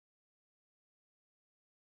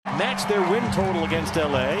Matched their win total against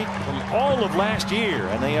LA from all of last year,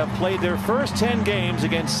 and they have played their first 10 games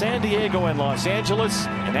against San Diego and Los Angeles,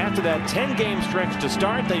 and after that 10-game stretch to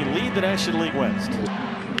start, they lead the National League West.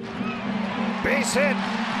 Base hit.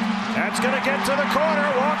 That's going to get to the corner.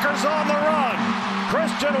 Walker's on the run.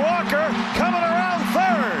 Christian Walker coming around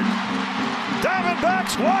third.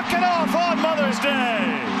 Diamondbacks walking off on Mother's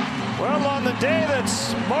Day. Well, on the day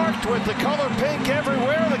that's marked with the color pink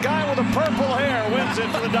everywhere, the guy with the purple hair wins it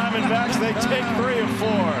for the Diamondbacks. They take 3 of 4.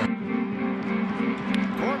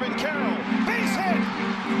 Corbin Carroll, base hit.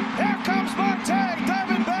 Here comes Marte.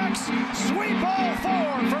 Diamondbacks sweep all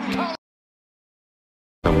 4 from Colorado.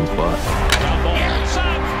 Someone's butt.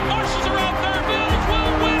 Inside, marches around third field,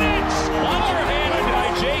 will win it. Underhanded by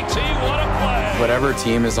JT, what a play. Whatever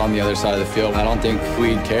team is on the other side of the field, I don't think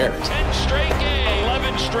we'd care. 10 straight games,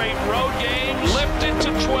 11 straight road games, lifted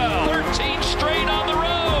to 12, 13 straight on the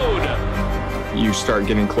road. You start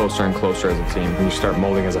getting closer and closer as a team, and you start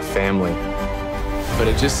molding as a family. But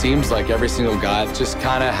it just seems like every single guy just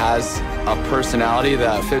kind of has a personality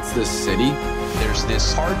that fits this city. There's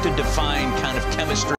this hard to define kind of chemistry.